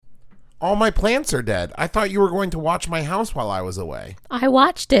All my plants are dead. I thought you were going to watch my house while I was away. I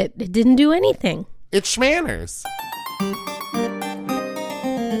watched it. It didn't do anything. It's Schmanners.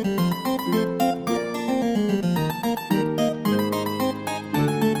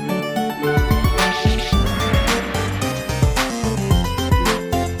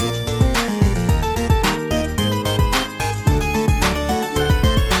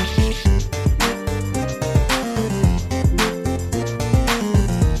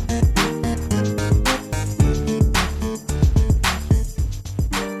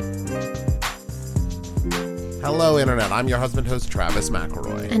 Hello, Internet. I'm your husband host, Travis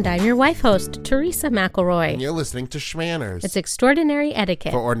McElroy. And I'm your wife host, Teresa McElroy. And you're listening to Schmanners. It's extraordinary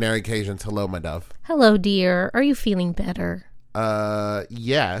etiquette. For ordinary occasions. Hello, my dove. Hello, dear. Are you feeling better?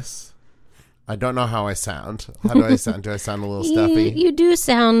 Yes. I don't know how I sound. How do I sound? Do I sound a little stuffy? You do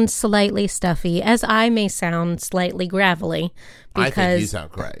sound slightly stuffy, as I may sound slightly gravelly. I think you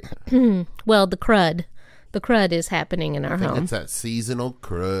sound great. Well, the crud. The crud is happening in our I think home. it's that seasonal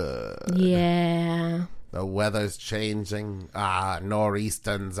crud. Yeah. The weather's changing.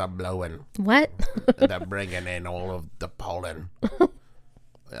 Nor'easters are blowing. What? They're bringing in all of the pollen.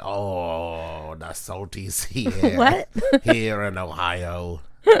 Oh, the salty sea air. What? Here in Ohio.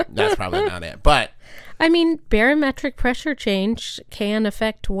 That's probably not it. But, I mean, barometric pressure change can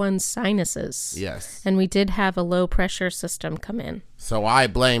affect one's sinuses. yes. And we did have a low pressure system come in. So I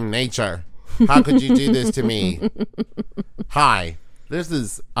blame nature. How could you do this to me? Hi. This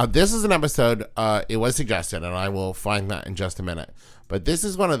is an episode, it was suggested, and I will find that in just a minute. But this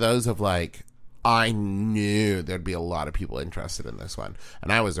is one of those of like, I knew there'd be a lot of people interested in this one.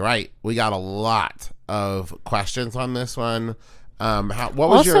 And I was right. We got a lot of questions on this one.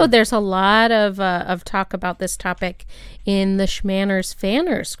 There's a lot of talk about this topic in the Schmanners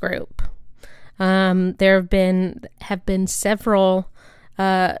Fanners group. There have been several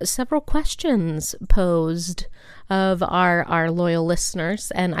questions posed of our loyal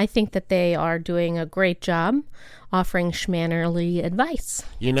listeners, and I think that they are doing a great job offering Schmannerly advice.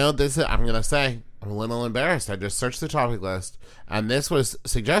 You know, I'm going to say, I'm a little embarrassed. I just searched the topic list, and this was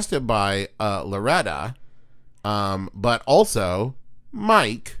suggested by Loretta, but also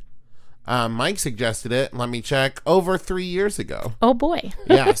Mike. Mike suggested it, let me check, over 3 years ago. Oh, boy.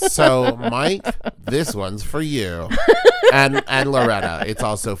 Yes, so Mike, this one's for you. And Loretta, it's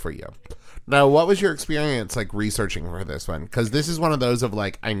also for you. Now, what was your experience like researching for this one? Because this is one of those of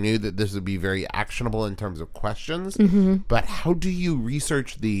like, I knew that this would be very actionable in terms of questions, but how do you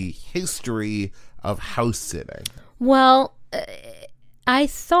research the history of house sitting? Well, I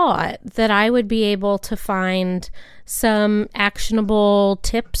thought that I would be able to find some actionable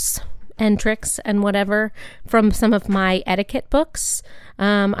tips and tricks and whatever from some of my etiquette books.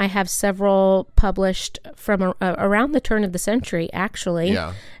 I have several published from around the turn of the century, actually.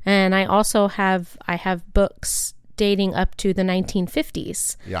 Yeah. And I also have books dating up to the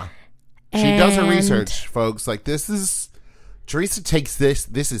 1950s. Yeah. She does her research, folks. Like, Teresa takes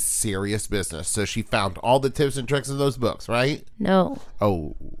this is serious business. So she found all the tips and tricks of those books, right? No.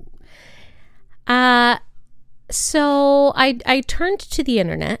 Oh. So I turned to the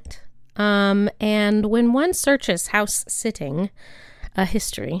internet. And when one searches house sitting, a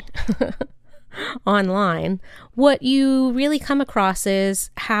history online, what you really come across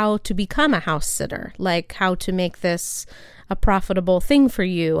is how to become a house sitter, like how to make this a profitable thing for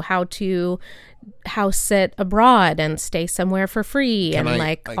you, how to house sit abroad and stay somewhere for free,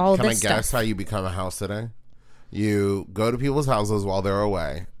 all this stuff. Can I guess how you become a house sitter? You go to people's houses while they're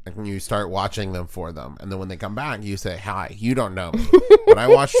away, and you start watching them for them. And then when they come back, you say, hi, you don't know me, but I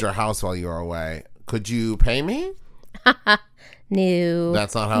watched your house while you were away. Could you pay me? No.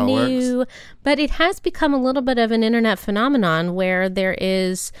 That's not how it works? But it has become a little bit of an internet phenomenon where there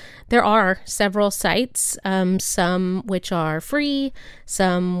are several sites, some which are free,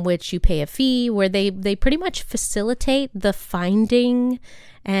 some which you pay a fee, where they pretty much facilitate the finding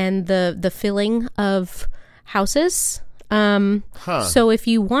and the filling of houses. So if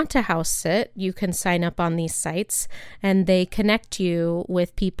you want to house sit, you can sign up on these sites and they connect you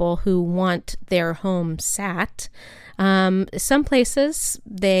with people who want their home sat. Some places,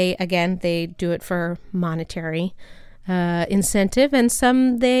 they do it for monetary incentive, and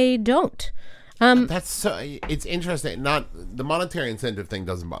some they don't. It's interesting. Not the monetary incentive thing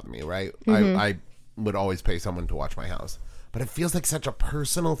doesn't bother me, right? I would always pay someone to watch my house. But it feels like such a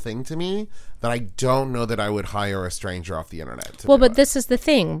personal thing to me that I don't know that I would hire a stranger off the internet. But this is the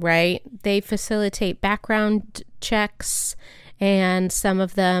thing, right? They facilitate background checks, and some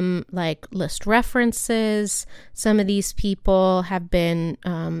of them like list references. Some of these people have been,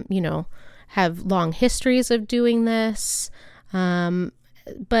 have long histories of doing this.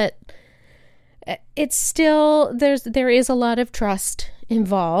 But it's still there is a lot of trust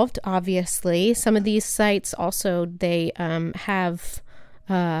involved. Obviously, some of these sites also they have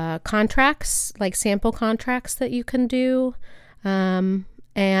contracts, like sample contracts that you can do, and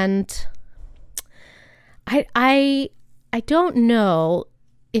I don't know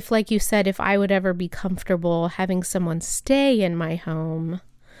if, like you said, if I would ever be comfortable having someone stay in my home,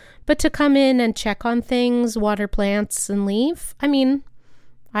 but to come in and check on things, water plants, and leave, I mean,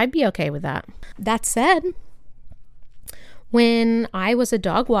 I'd be okay with that. That said, when I was a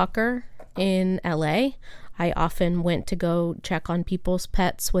dog walker in LA, I often went to go check on people's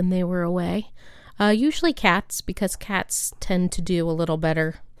pets when they were away. Usually cats, because cats tend to do a little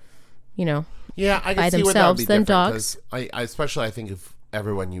better, Yeah, I by can see where that would be themselves than different, dogs. 'cause I especially I think if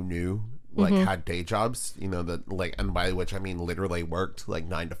everyone you knew had day jobs, that and by which I mean literally worked like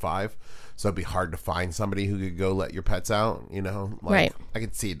 9 to 5, so it'd be hard to find somebody who could go let your pets out. Right. I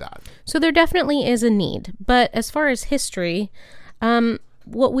could see that. So there definitely is a need. But as far as history,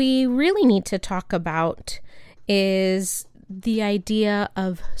 what we really need to talk about is the idea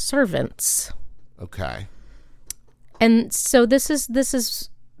of servants. Okay. And so this is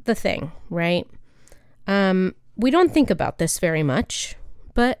the thing, right? We don't think about this very much,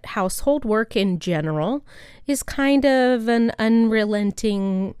 but household work in general is kind of an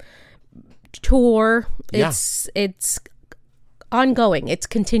unrelenting chore. Yeah. It's ongoing. It's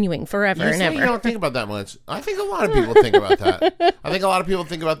continuing forever and ever. You don't think about that much. I think a lot of people think about that. I think a lot of people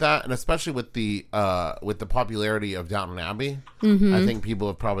think about that, and especially with the popularity of Downton Abbey, I think people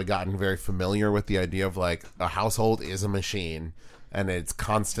have probably gotten very familiar with the idea of like a household is a machine, and it's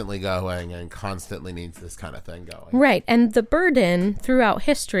constantly going and constantly needs this kind of thing going. Right, and the burden throughout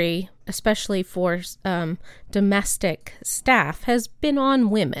history, especially for domestic staff, has been on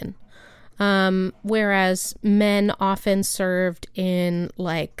women. Whereas men often served in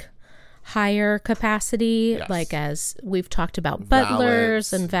like higher capacity, Yes. like as we've talked about,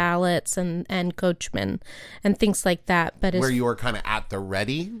 butlers and valets and coachmen and things like that. But Where you were kind of at the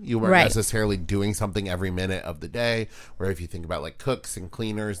ready. You weren't Right. necessarily doing something every minute of the day. Where if you think about like cooks and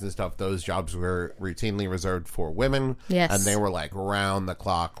cleaners and stuff, those jobs were routinely reserved for women. Yes. And they were like round the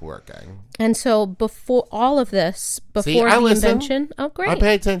clock working. and so before all of this, before I the listen. invention, oh I great,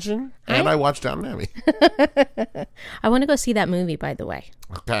 pay attention and I watch Downton Abbey. I want to go see that movie. By the way,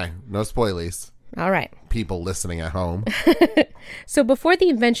 Okay, no spoilies. all right. People listening at home. So before the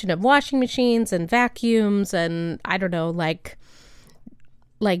invention of washing machines and vacuums and I don't know, like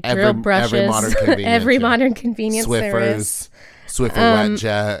drill brushes, every modern convenience, every yeah. modern convenience there is. Swiffers, Swiffer Wet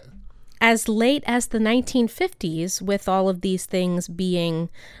Jet. As late as the 1950s, with all of these things being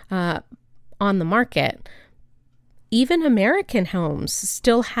on the market, even American homes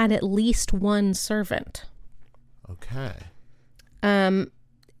still had at least one servant. Okay.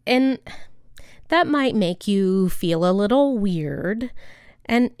 And that might make you feel a little weird.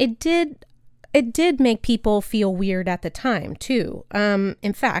 And it did make people feel weird at the time, too.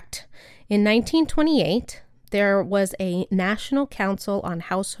 In fact, in 1928, there was a National Council on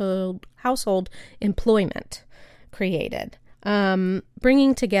Household Employment created,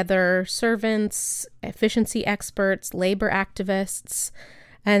 bringing together servants, efficiency experts, labor activists,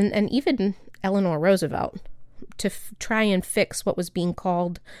 and even Eleanor Roosevelt to try and fix what was being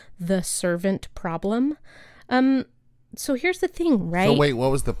called the servant problem. So here's the thing, right? So wait,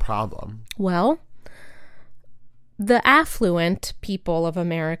 what was the problem? Well, the affluent people of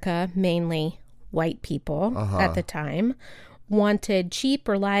America, mainly white people at the time, wanted cheap,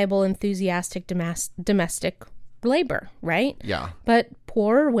 reliable, enthusiastic domestic labor, right? Yeah. But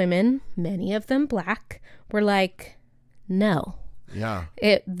poor women, many of them black, were like, no. Yeah.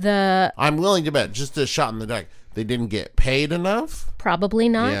 I'm willing to bet, just a shot in the dark, they didn't get paid enough? Probably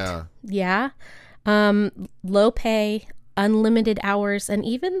not. Yeah. Low pay, unlimited hours, and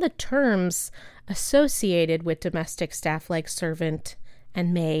even the terms associated with domestic staff like servant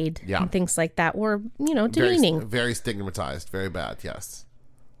and maid and things like that were, demeaning. Very stigmatized. Very bad, yes.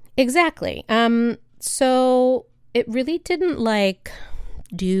 Exactly. So it really didn't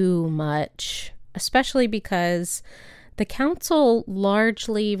do much, especially because the council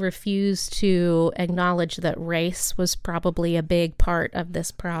largely refused to acknowledge that race was probably a big part of this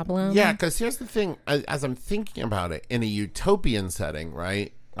problem. Yeah, because here's the thing. As I'm thinking about it, in a utopian setting,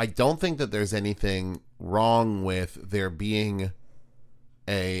 right, I don't think that there's anything wrong with there being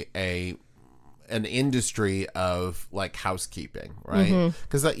a an industry of like housekeeping, right?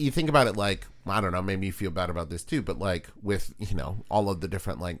 Because you think about it, like, I don't know, maybe you feel bad about this too, but like with, you know, all of the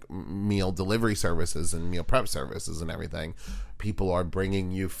different like meal delivery services and meal prep services and everything, people are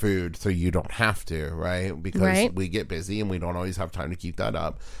bringing you food so you don't have to, right? Because we get busy and we don't always have time to keep that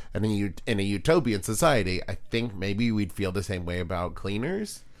up. And in a utopian society, I think maybe we'd feel the same way about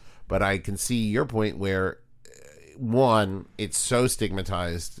cleaners. But I can see your point where, one, it's so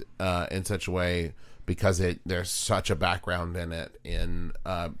stigmatized in such a way because there's such a background in it in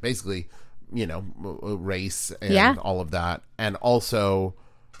basically, you know, race and all of that. And also...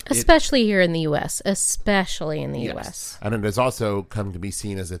 Especially here in the U.S. Especially in the U.S. And it has also come to be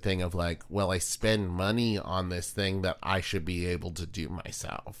seen as a thing of like, well, I spend money on this thing that I should be able to do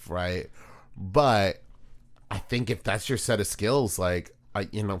myself, right? But I think if that's your set of skills, like,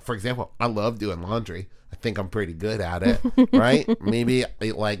 you know, for example, I love doing laundry. I think I'm pretty good at it, right? Maybe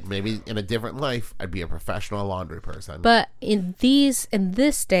in a different life, I'd be a professional laundry person. But in this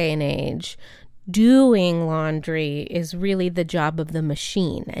day and age, doing laundry is really the job of the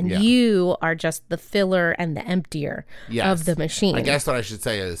machine, and you are just the filler and the emptier of the machine. I guess what I should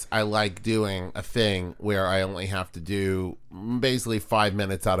say is I like doing a thing where I only have to do basically 5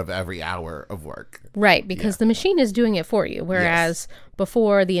 minutes out of every hour of work. Right, because the machine is doing it for you. Whereas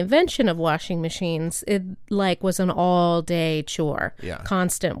before the invention of washing machines, it like was an all-day chore,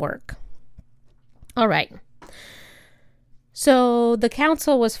 constant work. All right. So the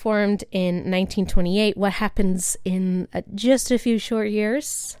council was formed in 1928. What happens in just a few short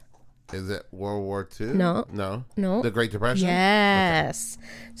years? Is it World War II? No. The Great Depression? Yes. Okay.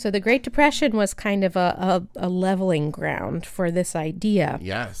 So the Great Depression was kind of a leveling ground for this idea.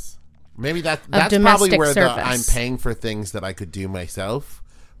 Yes. Maybe that's probably where I'm paying for things that I could do myself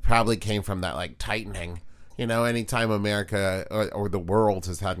probably came from that like tightening. You know, anytime America or the world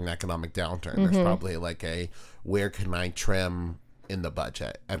has had an economic downturn, there's probably like where can I trim in the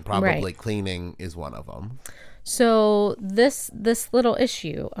budget? And probably cleaning is one of them. So this little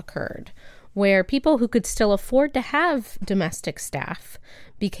issue occurred where people who could still afford to have domestic staff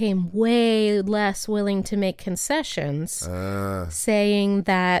became way less willing to make concessions, saying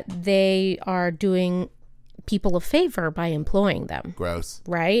that they are doing people a favor by employing them. Gross.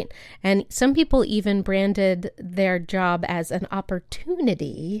 Right? And some people even branded their job as an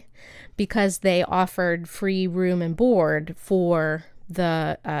opportunity because they offered free room and board for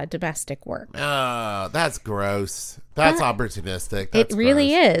the domestic work. Oh, that's gross. That's opportunistic. That's it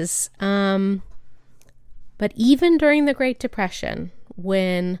really is. But even during the Great Depression,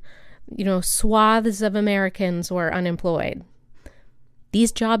 when, you know, swaths of Americans were unemployed,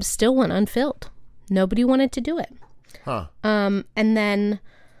 these jobs still went unfilled. Nobody wanted to do it. And then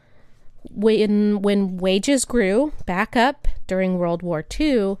when wages grew back up during World War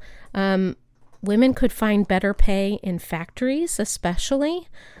II, women could find better pay in factories, especially.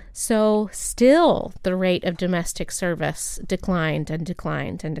 So still the rate of domestic service declined and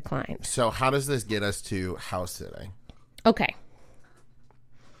declined and declined. So how does this get us to house sitting? Okay.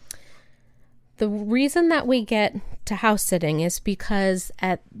 The reason that we get to house sitting is because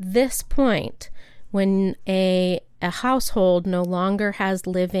at this point, when a household no longer has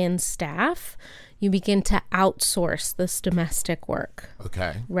live-in staff, you begin to outsource this domestic work.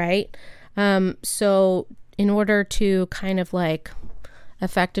 Okay. Right? So in order to kind of like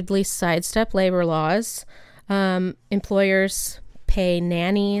effectively sidestep labor laws, employers pay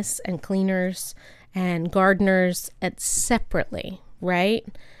nannies and cleaners and gardeners separately, right?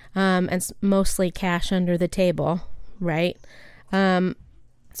 And mostly cash under the table, right?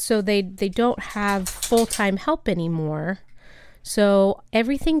 So they don't have full-time help anymore. So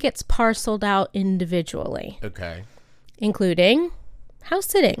everything gets parceled out individually. Okay. Including house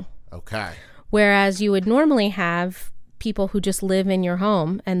sitting. Okay. Whereas you would normally have people who just live in your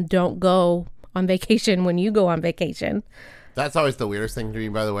home and don't go on vacation when you go on vacation. That's always the weirdest thing to me,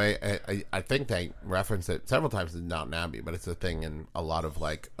 by the way. I think they reference it several times in Downton Abbey, but it's a thing in a lot of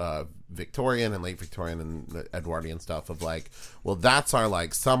like Victorian and late Victorian and Edwardian stuff of like, well, that's our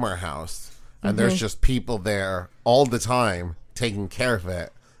like summer house. And there's just people there all the time taking care of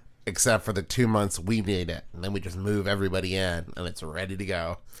it, except for the 2 months we need it. And then we just move everybody in and it's ready to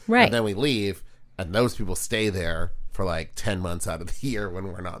go. Right. And then we leave and those people stay there for like 10 months out of the year when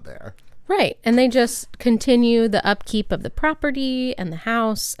we're not there. Right. And they just continue the upkeep of the property and the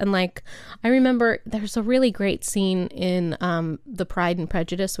house. And like, I remember there's a really great scene in the Pride and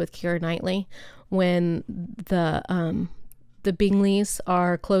Prejudice with Keira Knightley when the Bingleys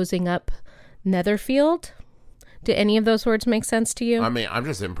are closing up Netherfield. Do any of those words make sense to you? I mean, I'm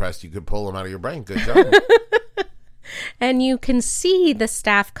just impressed you could pull them out of your brain. Good job. And you can see the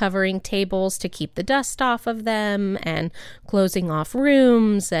staff covering tables to keep the dust off of them and closing off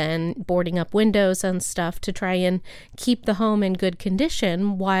rooms and boarding up windows and stuff to try and keep the home in good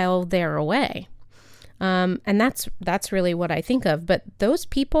condition while they're away. And that's really what I think of. But those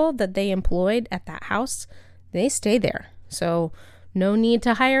people that they employed at that house, they stay there. So no need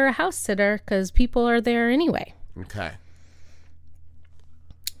to hire a house sitter because people are there anyway. Okay.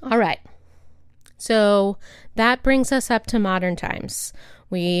 All right. So that brings us up to modern times.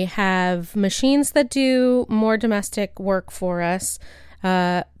 We have machines that do more domestic work for us.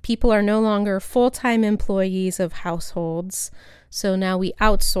 People are no longer full-time employees of households. So now we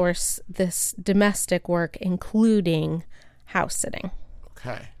outsource this domestic work, including house sitting.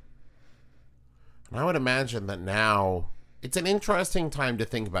 Okay. And I would imagine that now it's an interesting time to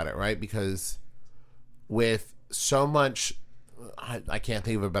think about it, right? Because with so much, I can't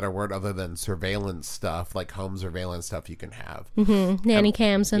think of a better word other than surveillance stuff, like home surveillance stuff you can have. Mm-hmm. Nanny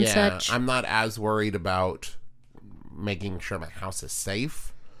cams and such. I'm not as worried about making sure my house is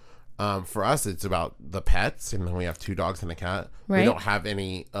safe. For us, it's about the pets, and then we have 2 dogs and a cat. Right. We don't have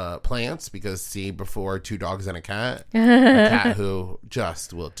any plants because, see, before 2 dogs and a cat who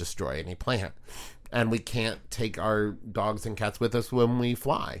just will destroy any plant. And we can't take our dogs and cats with us when we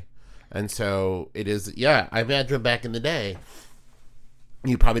fly. And so it is, I imagine back in the day,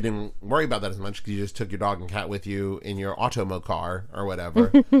 you probably didn't worry about that as much because you just took your dog and cat with you in your Automo car or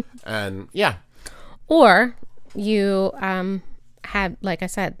whatever. And Or you had, like I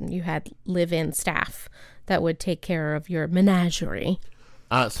said, you had live-in staff that would take care of your menagerie.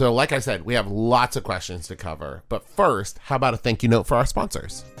 So like I said, we have lots of questions to cover. But first, how about a thank you note for our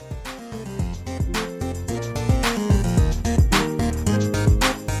sponsors?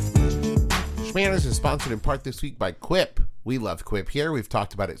 Schmanners is sponsored in part this week by Quip. We love Quip here. We've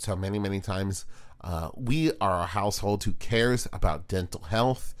talked about it so many times. We are a household who cares about dental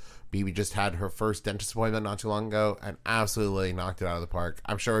health. BB just had her first dentist appointment not too long ago and absolutely knocked it out of the park.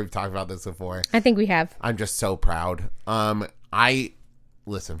 I'm sure we've talked about this before. I think we have. I'm just so proud.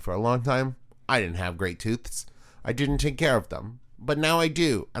 Listen, for a long time, I didn't have great tooths. I didn't take care of them. But now I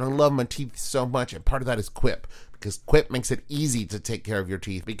do. And I love my teeth so much. And part of that is Quip. Because Quip makes it easy to take care of your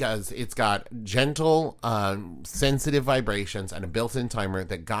teeth. Because it's got gentle, sensitive vibrations and a built-in timer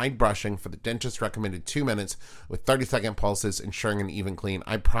that guide brushing for the dentist's recommended 2 minutes with 30-second pulses, ensuring an even clean.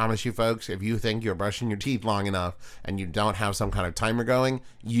 I promise you, folks, if you think you're brushing your teeth long enough and you don't have some kind of timer going,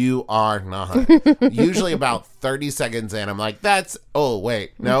 you are not. Usually about 30 seconds in, I'm like, okay,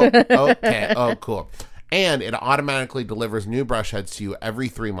 oh, cool. And it automatically delivers new brush heads to you every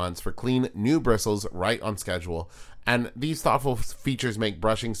 3 months for clean, new bristles right on schedule. And these thoughtful features make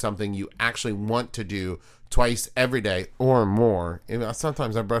brushing something you actually want to do twice every day or more.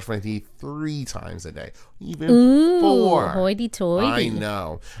 Sometimes I brush my teeth 3 times a day, even 4. Hoity-toity. I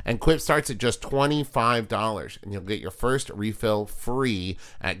know. And Quip starts at just $25, and you'll get your first refill free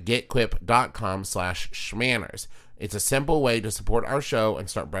at getquip.com/schmanners. It's a simple way to support our show and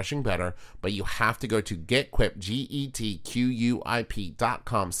start brushing better, but you have to go to getquip,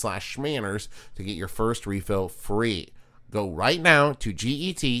 getquip.com/schmanners to get your first refill free. Go right now to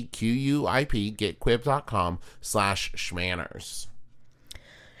getquip.com/schmanners.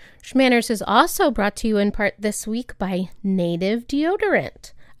 Schmanners is also brought to you in part this week by Native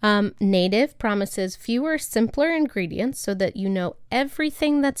Deodorant. Native promises fewer, simpler ingredients so that you know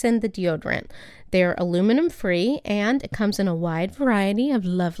everything that's in the deodorant. They're aluminum free and it comes in a wide variety of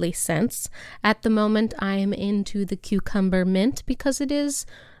lovely scents. At the moment, I am into the cucumber mint because it is,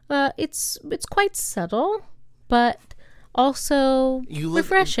 it's quite subtle, but also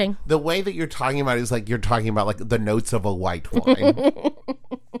refreshing. The way that you're talking about it is like you're talking about like the notes of a white wine.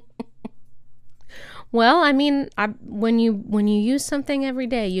 Well, I mean, when you use something every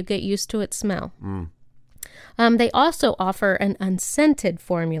day, you get used to its smell. They also offer an unscented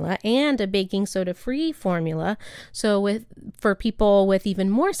formula and a baking soda-free formula. So for people with even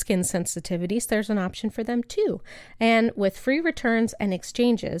more skin sensitivities, there's an option for them too. And with free returns and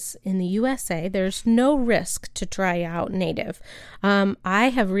exchanges in the USA, there's no risk to try out Native.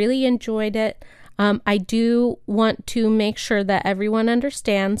 I have really enjoyed it. I do want to make sure that everyone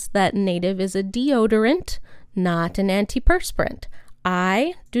understands that Native is a deodorant, not an antiperspirant.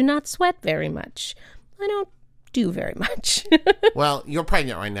 I do not sweat very much. I don't do very much. Well, you're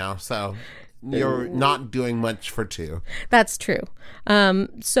pregnant right now, so you're not doing much for 2. That's true.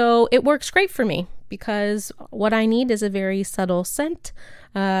 So it works great for me because what I need is a very subtle scent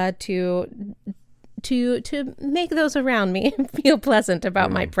to make those around me feel pleasant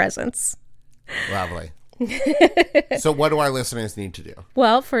about my presence. Lovely. So what do our listeners need to do?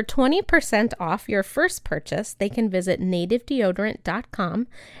 Well, for 20% off your first purchase, they can visit nativedeodorant.com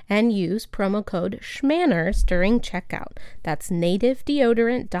and use promo code SCHMANNERS during checkout. That's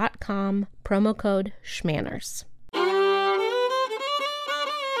nativedeodorant.com, promo code SCHMANNERS.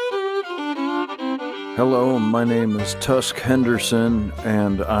 Hello, my name is Tusk Henderson,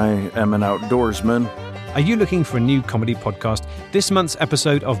 and I am an outdoorsman. Are you looking for a new comedy podcast? This month's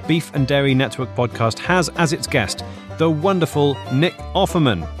episode of Beef and Dairy Network podcast has as its guest the wonderful Nick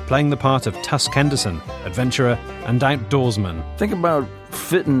Offerman, playing the part of Tusk Henderson, adventurer and outdoorsman. Think about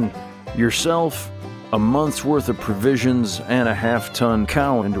fitting yourself, a month's worth of provisions, and a half-ton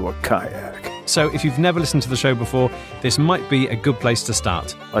cow into a kayak. So if you've never listened to the show before, this might be a good place to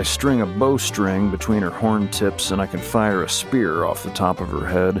start. I string a bowstring between her horn tips, and I can fire a spear off the top of her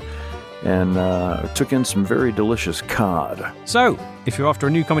head, and took in some very delicious cod. So, if you're after a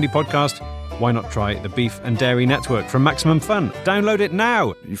new comedy podcast, why not try the Beef and Dairy Network from Maximum Fun? Download it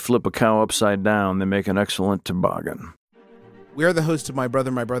now! You flip a cow upside down, they make an excellent toboggan. We are the host of My Brother,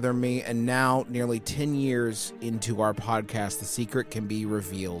 and Me, and now, nearly 10 years into our podcast, the secret can be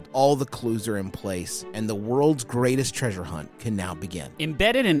revealed. All the clues are in place, and the world's greatest treasure hunt can now begin.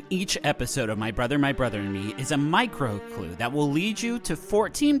 Embedded in each episode of My Brother, and Me is a micro clue that will lead you to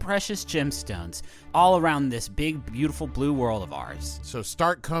 14 precious gemstones all around this big, beautiful blue world of ours. So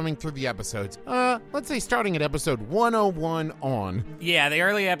start combing through the episodes. Let's say starting at episode 101 on. Yeah, the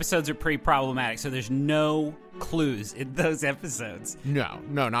early episodes are pretty problematic, so there's no clues in those episodes. No,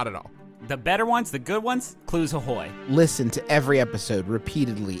 not at all. The better ones, the good ones, clues ahoy. Listen to every episode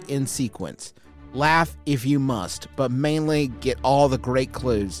repeatedly in sequence. Laugh if you must, but mainly get all the great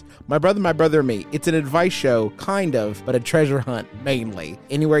clues. My Brother, and Me. It's an advice show, kind of, but a treasure hunt, mainly.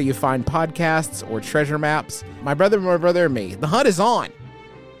 Anywhere you find podcasts or treasure maps, My Brother, and Me. The hunt is on.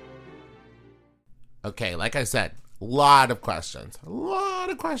 Okay, like I said, a lot of questions.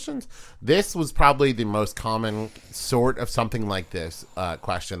 This was probably the most common sort of something like this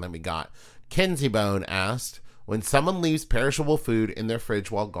question that we got. Kenzie Bone asked, when someone leaves perishable food in their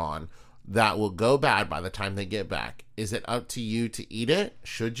fridge while gone, that will go bad by the time they get back. Is it up to you to eat it?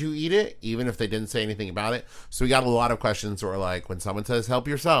 Should you eat it, even if they didn't say anything about it? So we got a lot of questions that were like, when someone says, help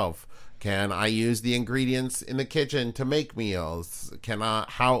yourself, can I use the ingredients in the kitchen to make meals?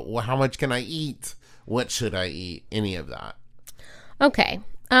 How much can I eat? What should I eat? Any of that. Okay.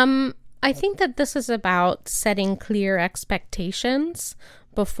 I think that this is about setting clear expectations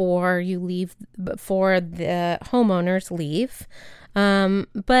before the homeowners leave.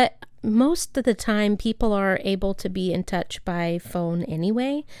 But most of the time, people are able to be in touch by phone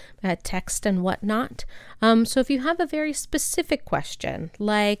anyway, text and whatnot. So if you have a very specific question,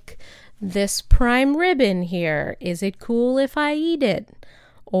 like this prime rib in here, is it cool if I eat it?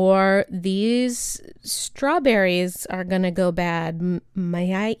 Or these strawberries are going to go bad,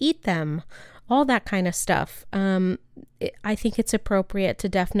 may I eat them? All that kind of stuff. I think it's appropriate to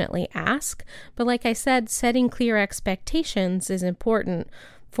definitely ask. But like I said, setting clear expectations is important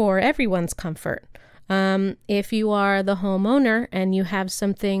for everyone's comfort. If you are the homeowner and you have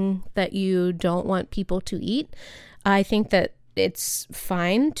something that you don't want people to eat, I think that it's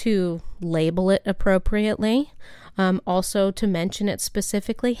fine to label it appropriately. Also to mention it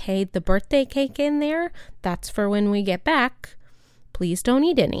specifically, hey, the birthday cake in there, that's for when we get back. Please don't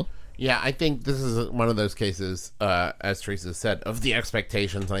eat any. Yeah, I think this is one of those cases, as Teresa said, of the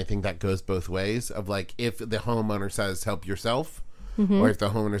expectations. And I think that goes both ways of like, if the homeowner says, help yourself, or if the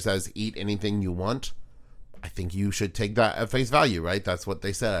homeowner says, eat anything you want, I think you should take that at face value, right? That's what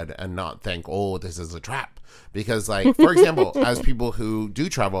they said, and not think, oh, this is a trap. Because like, for example, as people who do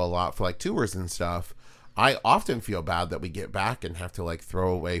travel a lot for like tours and stuff, I often feel bad that we get back and have to like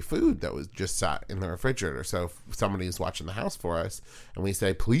throw away food that was just sat in the refrigerator. So if somebody's watching the house for us and we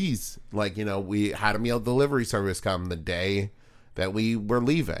say, please, like, you know, we had a meal delivery service come the day that we were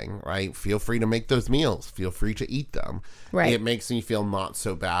leaving, right? Feel free to make those meals. Feel free to eat them. Right. It makes me feel not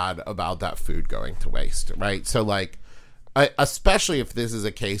so bad about that food going to waste, right? So like, especially if this is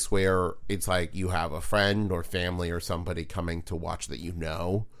a case where it's like you have a friend or family or somebody coming to watch that you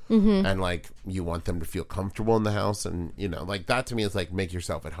know, and like you want them to feel comfortable in the house, and you know, like that to me is like make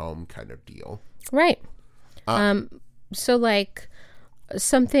yourself at home kind of deal. Right. So like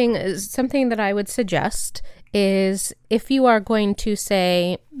something that I would suggest is if you are going to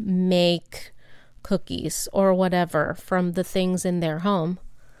say make cookies or whatever from the things in their home,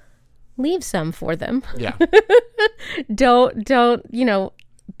 leave some for them. Yeah. Don't, you know,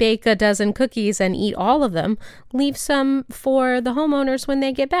 bake a dozen cookies and eat all of them. Leave some for the homeowners when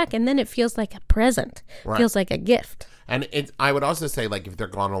they get back. And then it feels like a present. Right. Feels like a gift. And I would also say, like, if they're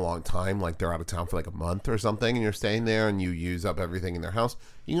gone a long time, like they're out of town for like a month or something, and you're staying there and you use up everything in their house,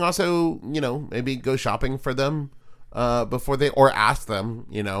 you can also, maybe go shopping for them before they, or ask them,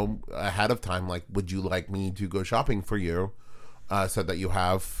 ahead of time, like, would you like me to go shopping for you? So that you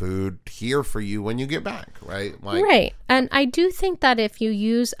have food here for you when you get back, right? Right. And I do think that if you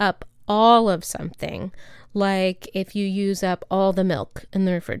use up all of something, like if you use up all the milk in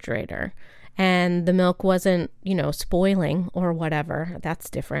the refrigerator and the milk wasn't, spoiling or whatever, that's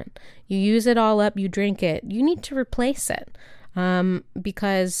different. You use it all up, you drink it, you need to replace it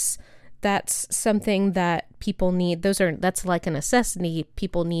because that's something that people need. That's like a necessity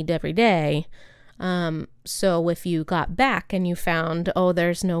people need every day. So if you got back and you found,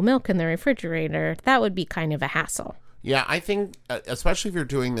 there's no milk in the refrigerator, that would be kind of a hassle. Yeah, I think, especially if you're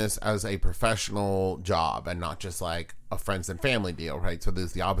doing this as a professional job and not just like a friends and family deal, right? So this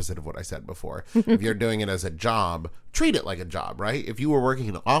is the opposite of what I said before. If you're doing it as a job, treat it like a job, right? If you were working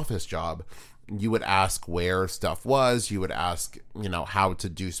an office job, you would ask where stuff was. You would ask, how to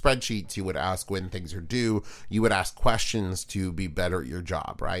do spreadsheets. You would ask when things are due. You would ask questions to be better at your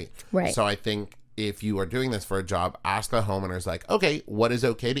job, right? Right. So I think if you are doing this for a job, ask the homeowners, like, okay, what is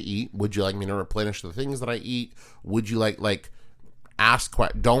okay to eat? Would you like me to replenish the things that I eat? Would you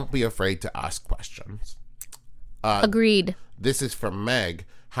don't be afraid to ask questions. Agreed. This is from Meg.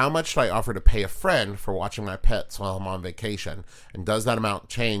 How much should I offer to pay a friend for watching my pets while I'm on vacation? And does that amount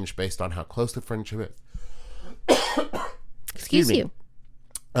change based on how close the friendship is? Excuse you.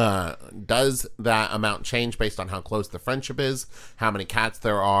 Does that amount change based on how close the friendship is, how many cats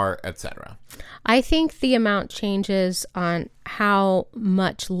there are, etc.? I think the amount changes on how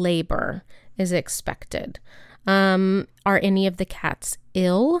much labor is expected. Are any of the cats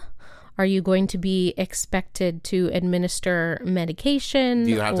ill? Are you going to be expected to administer medication?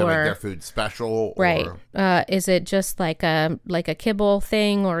 Do you have to make their food special? Right. Is it just like a kibble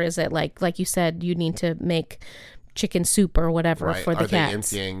thing, or is it like you said, you need to make chicken soup or whatever for the cats? Are they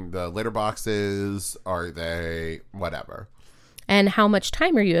emptying the litter boxes? Are they whatever? And how much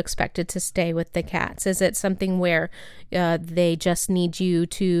time are you expected to stay with the cats? Is it something where they just need you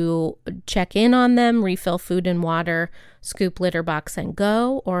to check in on them, refill food and water, scoop litter box and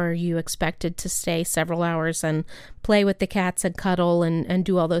go? Or are you expected to stay several hours and play with the cats and cuddle and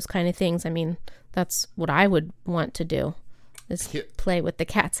do all those kind of things? I mean, that's what I would want to do, is play with the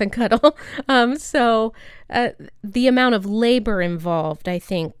cats and cuddle. So the amount of labor involved, I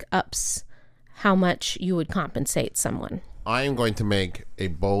think, ups how much you would compensate someone. I am going to make a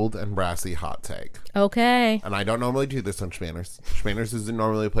bold and brassy hot take. Okay. And I don't normally do this on Schmanners. Schmanners isn't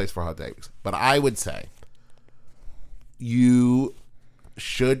normally a place for hot takes. But I would say you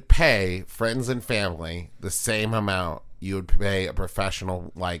should pay friends and family the same amount you would pay a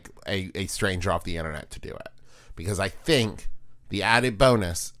professional, like a stranger off the internet, to do it. Because I think the added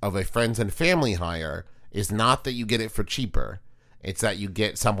bonus of a friends and family hire is not that you get it for cheaper. It's that you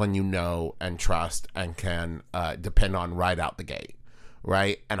get someone you know and trust and can depend on right out the gate,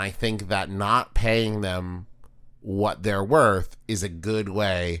 right? And I think that not paying them what they're worth is a good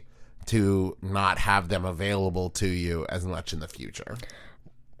way to not have them available to you as much in the future.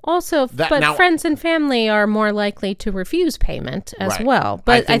 Also, friends and family are more likely to refuse payment as well.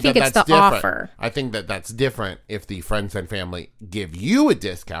 But I think it's the different. offer. I think that's different if the friends and family give you a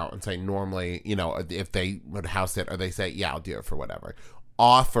discount and say normally, if they would house it, or they say, yeah, I'll do it for whatever.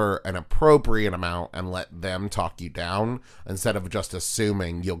 Offer an appropriate amount and let them talk you down instead of just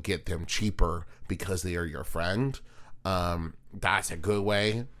assuming you'll get them cheaper because they are your friend. That's a good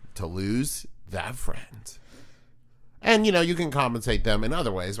way to lose that friend. And, you can compensate them in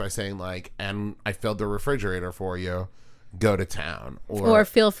other ways by saying, like, and I filled the refrigerator for you, go to town. Or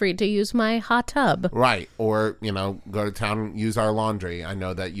feel free to use my hot tub. Right. Or, go to town, use our laundry. I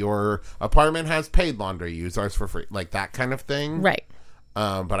know that your apartment has paid laundry. Use ours for free. Like, that kind of thing. Right.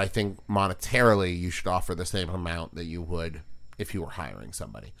 But I think monetarily you should offer the same amount that you would if you were hiring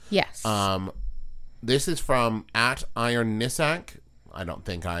somebody. Yes. This is from @IronNisak. I don't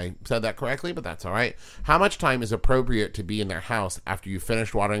think I said that correctly, but that's all right. How much time is appropriate to be in their house after you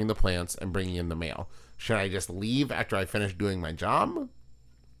finished watering the plants and bringing in the mail? Should I just leave after I finish doing my job?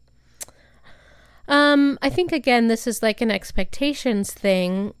 I think, again, this is like an expectations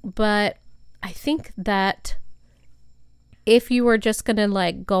thing, but I think that if you were just going to,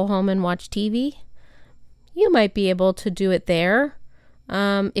 like, go home and watch TV, you might be able to do it there.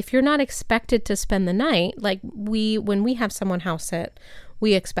 If you're not expected to spend the night, like when we have someone house sit,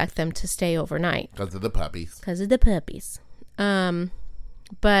 we expect them to stay overnight. Because of the puppies.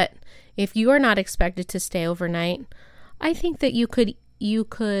 But if you are not expected to stay overnight, I think that you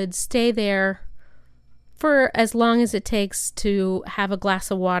could stay there for as long as it takes to have a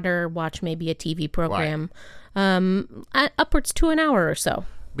glass of water, watch maybe a TV program, upwards to an hour or so.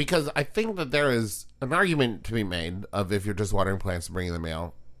 Because I think that there is an argument to be made of if you're just watering plants and bringing the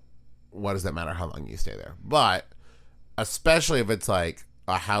mail, what does that matter how long you stay there? But especially if it's like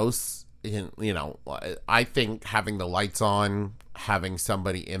a house, I think having the lights on, having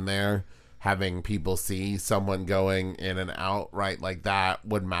somebody in there, having people see someone going in and out, right, like that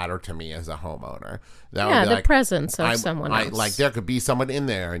would matter to me as a homeowner. That would be the like, presence of someone else. Like there could be someone in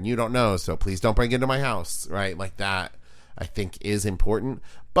there and you don't know, so please don't bring it into my house, right? Like that, I think is important.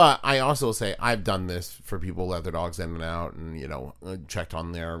 But I also say I've done this for people who let their dogs in and out and, checked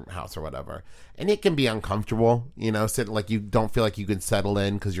on their house or whatever. And it can be uncomfortable, sitting like you don't feel like you can settle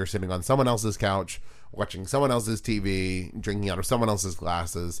in because you're sitting on someone else's couch, watching someone else's TV, drinking out of someone else's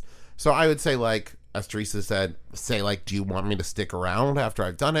glasses. So I would say, like, as Teresa said, say, like, do you want me to stick around after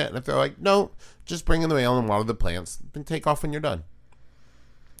I've done it? And if they're like, no, just bring in the mail and water the plants and take off when you're done.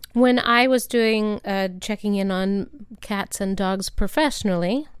 When I was doing checking in on cats and dogs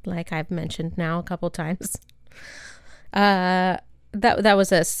professionally, like I've mentioned now a couple times, that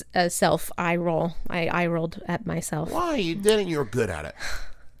was a self eye roll. I eye rolled at myself. Why? You didn't. You were good at it.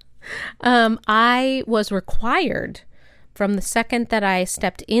 I was required from the second that I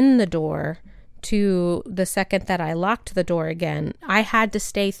stepped in the door to the second that I locked the door again. I had to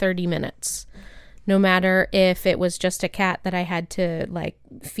stay 30 minutes. No matter if it was just a cat that I had to like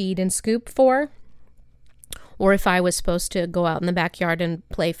feed and scoop for, or if I was supposed to go out in the backyard and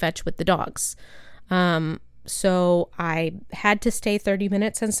play fetch with the dogs. So I had to stay 30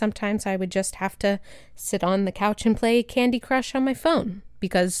 minutes, and sometimes I would just have to sit on the couch and play Candy Crush on my phone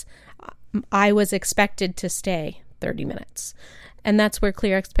because I was expected to stay 30 minutes. And that's where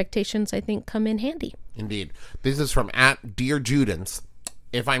clear expectations, I think, come in handy. Indeed. This is from @DearJudens.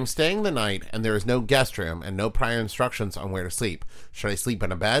 If I'm staying the night and there is no guest room and no prior instructions on where to sleep, should I sleep in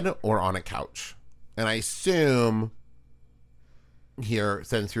a bed or on a couch? And I assume here,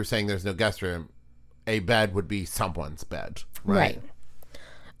 since you're saying there's no guest room, a bed would be someone's bed, right?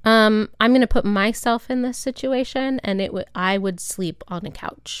 I'm going to put myself in this situation, and I would sleep on a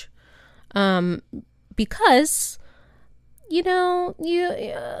couch, because you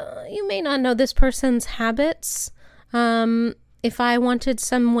may not know this person's habits. If I wanted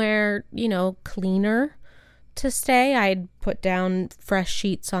somewhere, cleaner to stay, I'd put down fresh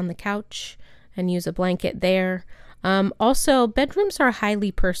sheets on the couch and use a blanket there. Also, bedrooms are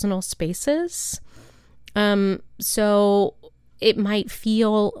highly personal spaces. So it might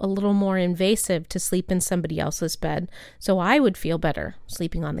feel a little more invasive to sleep in somebody else's bed. So I would feel better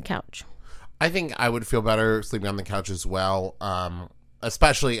sleeping on the couch. I think I would feel better sleeping on the couch as well.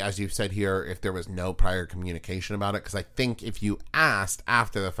 Especially, as you've said here, if there was no prior communication about it. Because I think if you asked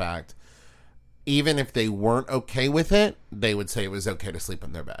after the fact, even if they weren't okay with it, they would say it was okay to sleep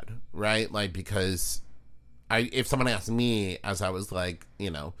in their bed, right? Like, because if someone asked me as I was like,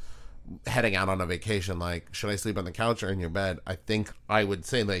 heading out on a vacation, like, should I sleep on the couch or in your bed? I think I would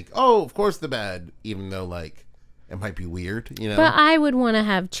say, like, oh, of course the bed, even though, like, it might be weird, But I would want to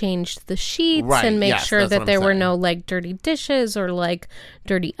have changed the sheets and make sure that there were no like dirty dishes or like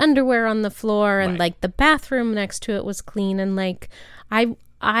dirty underwear on the floor, and like the bathroom next to it was clean, and like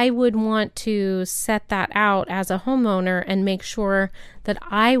I would want to set that out as a homeowner and make sure that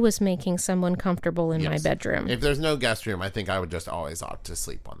I was making someone comfortable in my bedroom. If there's no guest room, I think I would just always opt to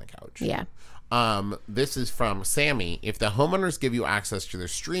sleep on the couch. Yeah. This is from Sammy. If the homeowners give you access to their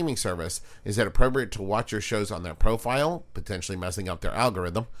streaming service, is it appropriate to watch your shows on their profile, potentially messing up their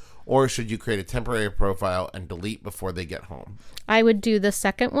algorithm, or should you create a temporary profile and delete before they get home? I would do the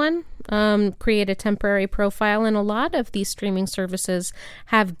second one, create a temporary profile, and a lot of these streaming services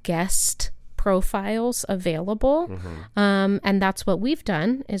have guest profiles available. And that's what we've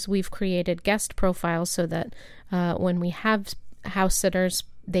done, is we've created guest profiles so that when we have house sitters,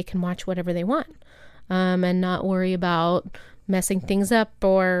 they can watch whatever they want, and not worry about messing things up,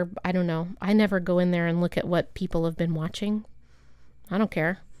 or I don't know. I never go in there and look at what people have been watching. I don't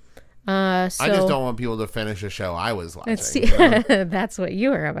care. I just don't want people to finish a show I was watching. That's what you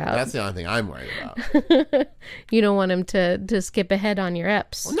were about. That's the only thing I'm worried about. You don't want them to skip ahead on your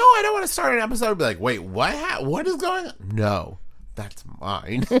eps. Well, no, I don't want to start an episode and be like, wait, what is going on? No, that's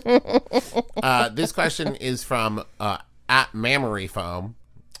mine. This question is from @Mammary-Foam.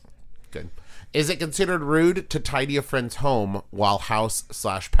 Good. Is it considered rude to tidy a friend's home while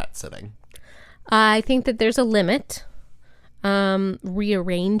house/pet sitting? I think that there's a limit.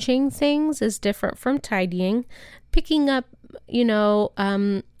 Rearranging things is different from tidying. Picking up,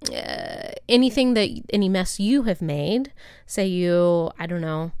 any mess you have made. Say you, I don't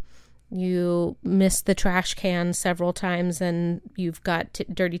know, You missed the trash can several times and you've got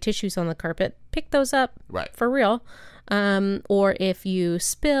dirty tissues on the carpet. Pick those up. Right. For real. Or if you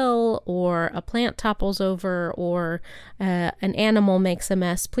spill or a plant topples over or an animal makes a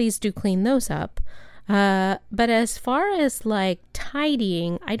mess, please do clean those up. But as far as like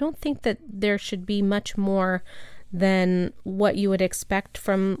tidying, I don't think that there should be much more than what you would expect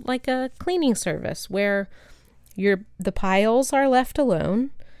from like a cleaning service where the piles are left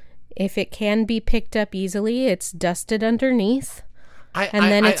alone. If it can be picked up easily, it's dusted underneath.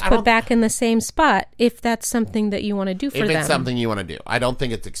 Then it's put back in the same spot if that's something that you want to do for them. If it's something you want to do. I don't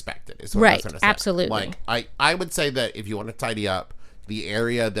think it's expected. Is what right, I was gonna say. Absolutely. Like, I would say that if you want to tidy up, the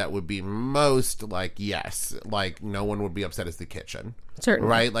area that would be most like, yes, like no one would be upset is the kitchen. Certainly.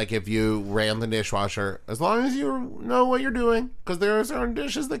 Right? Like if you ran the dishwasher, as long as you know what you're doing, because there are certain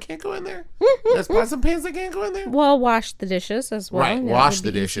dishes that can't go in there. There's pots and pans that can't go in there. Well, wash the dishes as well. Right, That wash would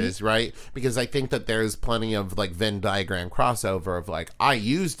the be dishes, easy. right? Because I think that there's plenty of like Venn diagram crossover of like, I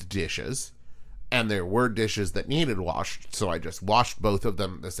used dishes and there were dishes that needed washed, so I just washed both of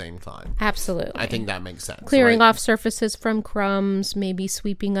them at the same time. Absolutely. I think that makes sense. Clearing right? off surfaces from crumbs, maybe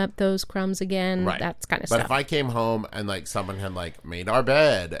sweeping up those crumbs again, Right. that kind of But stuff. if I came home and like someone had like made our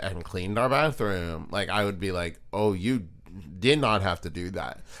bed and cleaned our bathroom, like I would be like, oh, you did not have to do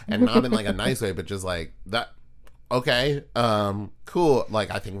that. And not in like a nice way, but just like that. Okay. Cool. Like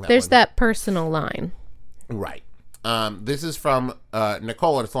I think There's that personal line. Right. This is from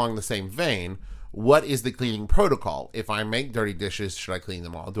Nicole, and it's along the same vein. What is the cleaning protocol? If I make dirty dishes, should I clean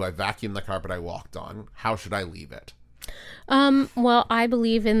them all? Do I vacuum the carpet I walked on? How should I leave it? Well, I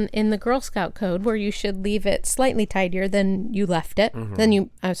believe in the Girl Scout code where you should leave it slightly tidier than you left it.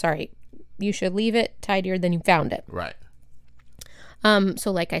 You should leave it tidier than you found it. Right.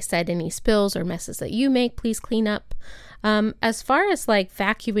 So like I said, any spills or messes that you make, please clean up. As far as like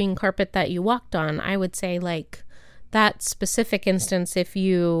vacuuming carpet that you walked on, I would say like that specific instance, if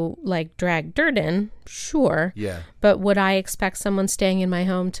you like drag dirt in, sure. Yeah. But would I expect someone staying in my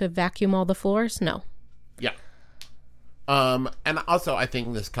home to vacuum all the floors? No. Yeah. And also I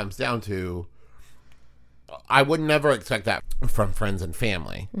think this comes down to, I would never expect that from friends and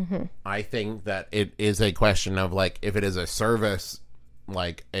family. Mm-hmm. I think that it is a question of like, if it is a service,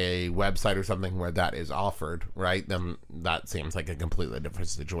 like a website or something where that is offered, right? Then that seems like a completely different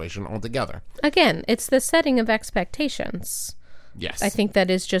situation altogether. Again, it's the setting of expectations. Yes. I think that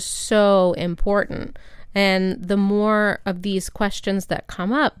is just so important. And the more of these questions that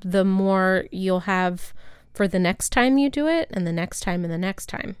come up, the more you'll have for the next time you do it and the next time and the next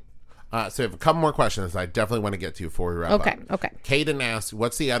time. So we have a couple more questions I definitely want to get to before we wrap up. Okay. Kaden asks,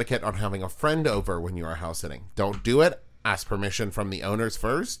 what's the etiquette on having a friend over when you are house sitting? Don't do it. Ask permission from the owners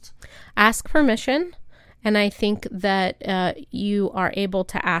first. Ask permission. And I think that you are able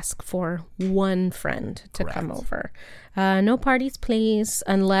to ask for one friend to Correct. come over. No parties, please,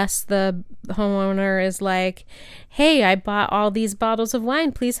 unless the homeowner is like, hey, I bought all these bottles of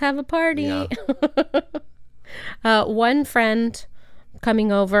wine. Please have a party. Yeah. One friend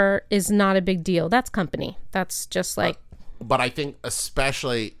coming over is not a big deal. That's company. That's just like... But I think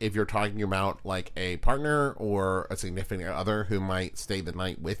especially if you're talking about like a partner or a significant other who might stay the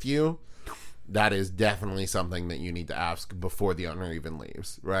night with you, that is definitely something that you need to ask before the owner even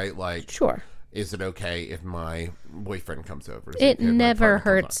leaves, right? Like, Sure. Is it okay if my boyfriend comes over? It never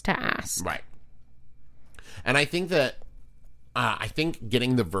hurts to ask. Right. And I think that, I think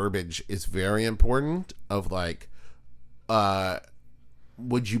getting the verbiage is very important of like,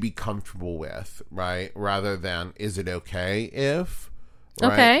 would you be comfortable with, right? Rather than, is it okay if,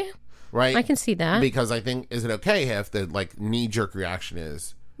 right? Okay. Right? I can see that. Because I think, is it okay if the like knee-jerk reaction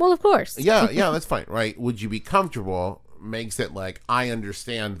is, Well, of course. yeah, that's fine, right? Would you be comfortable makes it like, I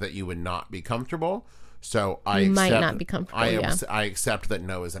understand that you would not be comfortable, so I You accept, might not be comfortable, yeah. I accept that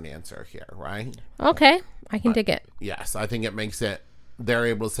no is an answer here, right? Okay. I can dig it. Yes, I think it makes it, they're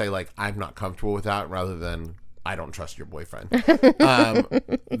able to say like, I'm not comfortable with that, rather than, I don't trust your boyfriend.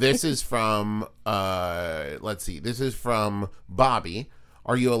 This is from, let's see, this is from Bobby.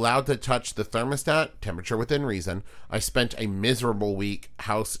 Are you allowed to touch the thermostat? Temperature within reason. I spent a miserable week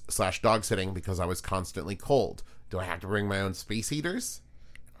house/dog sitting because I was constantly cold. Do I have to bring my own space heaters?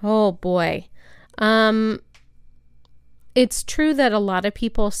 Oh, boy. It's true that a lot of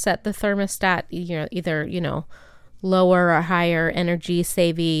people set the thermostat, either lower or higher energy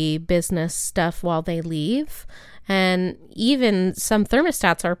savvy business stuff while they leave. And even some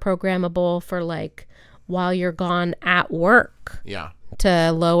thermostats are programmable for like while you're gone at work Yeah.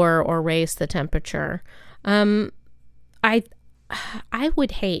 to lower or raise the temperature. I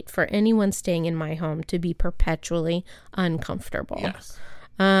would hate for anyone staying in my home to be perpetually uncomfortable. Yes.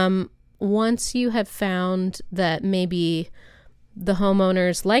 once you have found that maybe the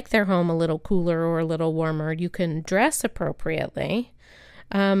homeowners like their home a little cooler or a little warmer, you can dress appropriately.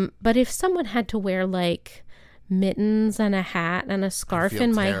 But if someone had to wear like mittens and a hat and a scarf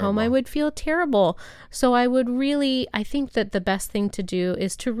in my home, I would feel terrible. So I think that the best thing to do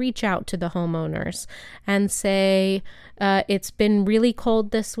is to reach out to the homeowners and say, it's been really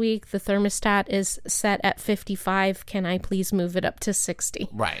cold this week. The thermostat is set at 55. Can I please move it up to 60?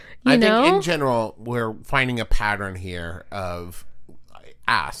 Right. I think in general, we're finding a pattern here of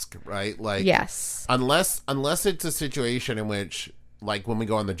ask, right? Like, yes. Unless it's a situation in which, like when we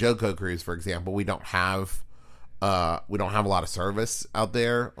go on the Joko cruise, for example, we don't have a lot of service out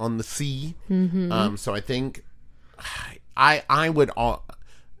there on the sea. Mm-hmm. So I think I would,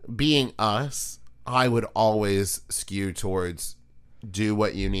 being us, I would always skew towards do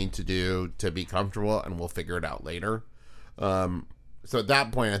what you need to do to be comfortable, and we'll figure it out later. So at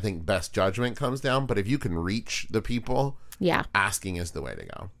that point, I think best judgment comes down. But if you can reach the people, asking is the way to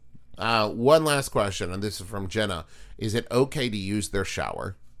go. One last question, and this is from Jenna. Is it okay to use their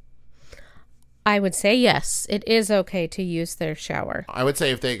shower? I would say yes. It is okay to use their shower. I would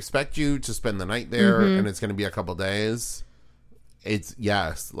say if they expect you to spend the night there and it's going to be a couple days, it's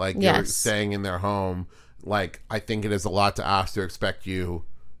yes. Like you're staying in their home. Like I think it is a lot to ask to expect you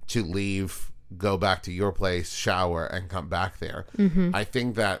to leave, go back to your place, shower, and come back there. I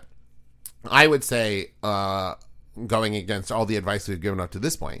think that I would say going against all the advice we've given up to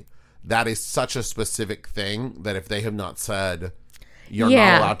this point, that is such a specific thing that if they have not said you're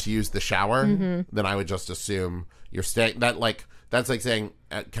not allowed to use the shower, then I would just assume you're staying. That's like saying,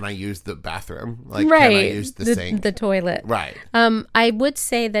 can I use the bathroom? Like, right. Can I use the sink? The toilet. Right. I would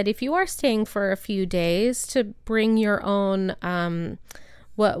say that if you are staying for a few days, to bring your own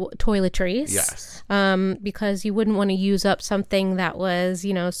toiletries. Yes. Because you wouldn't want to use up something that was,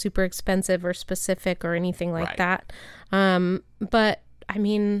 super expensive or specific or anything like that. But I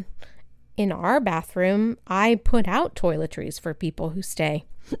mean, in our bathroom, I put out toiletries for people who stay.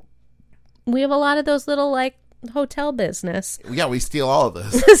 We have a lot of those little like hotel business. Yeah, we steal all of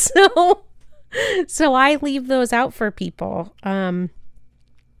this. So I leave those out for people. And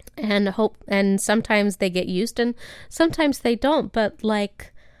sometimes they get used and sometimes they don't, but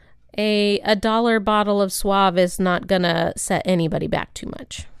like a $1 bottle of Suave is not gonna set anybody back too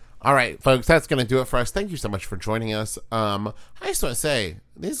much. All right, folks, that's going to do it for us. Thank you so much for joining us. I just want to say,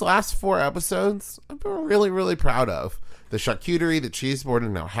 these last 4 episodes, I've been really, really proud of. The charcuterie, the cheese board,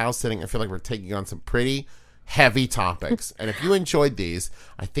 and now house sitting. I feel like we're taking on some pretty heavy topics. And if you enjoyed these,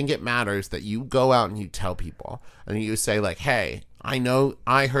 I think it matters that you go out and you tell people. And you say like, hey, I know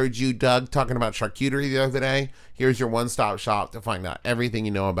I heard you, Doug, talking about charcuterie the other day. Here's your one-stop shop to find out everything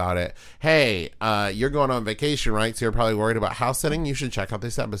you know about it. Hey, you're going on vacation, right? So you're probably worried about house sitting. You should check out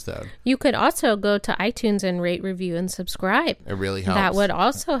this episode. You could also go to iTunes and rate, review, and subscribe. It really helps. That would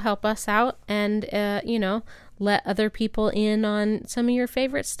also help us out and, let other people in on some of your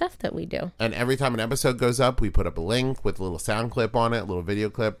favorite stuff that we do. And every time an episode goes up, we put up a link with a little sound clip on it, a little video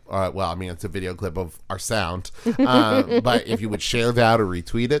clip. It's a video clip of our sound. But if you would share that or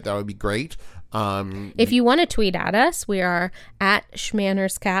retweet it, that would be great. If you want to tweet at us, we are at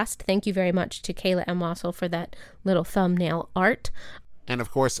SchmannersCast. Thank you very much to Kayla M. Wassel for that little thumbnail art. And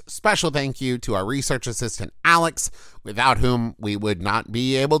of course, special thank you to our research assistant, Alex, without whom we would not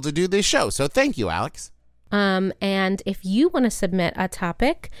be able to do this show. So thank you, Alex. And if you want to submit a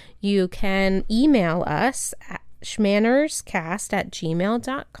topic, you can email us at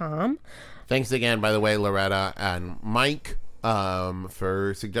schmannerscast@gmail.com. Thanks again, by the way, Loretta and Mike,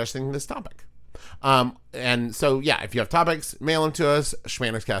 for suggesting this topic. And so, yeah, if you have topics, mail them to us,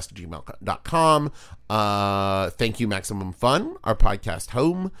 schmannerscast@gmail.com. Thank you, Maximum Fun, our podcast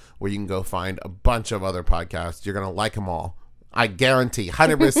home, where you can go find a bunch of other podcasts. You're going to like them all. I guarantee,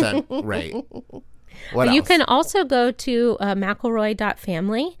 100% right. What else? You can also go to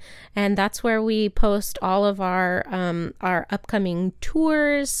McElroy.family, and that's where we post all of our upcoming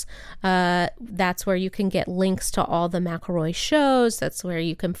tours. That's where you can get links to all the McElroy shows. That's where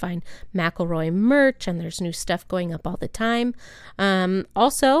you can find McElroy merch, and there's new stuff going up all the time.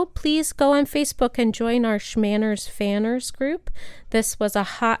 Also, please go on Facebook and join our Schmanners Fanners group. This was a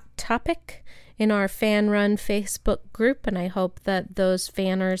hot topic in our fan-run Facebook group, and I hope that those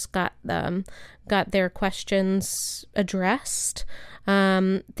fanners got their questions addressed.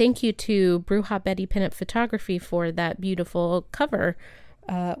 Thank you to Brewhop Betty Pinup Photography for that beautiful cover.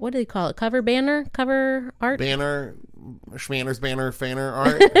 What do they call it? Cover banner? Cover art? Banner? Schmanner's banner, fanner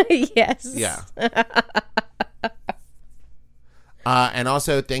art? Yes. Yeah. And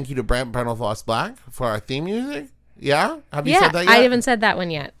also, thank you to Brent Brentalfloss Black for our theme music. Yeah? Have you Yeah, said that yet? I haven't said that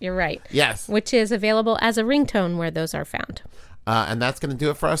one yet. You're right. Yes. Which is available as a ringtone where those are found. And that's going to do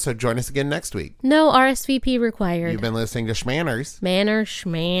it for us. So join us again next week. No RSVP required. You've been listening to Schmanners. Manners,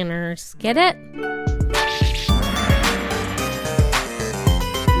 schmanners. Get it?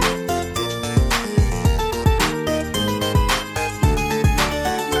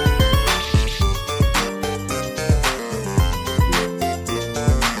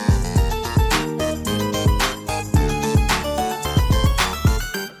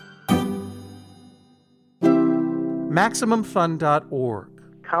 MaximumFun.org.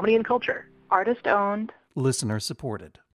 Comedy and culture. Artist owned. Listener supported.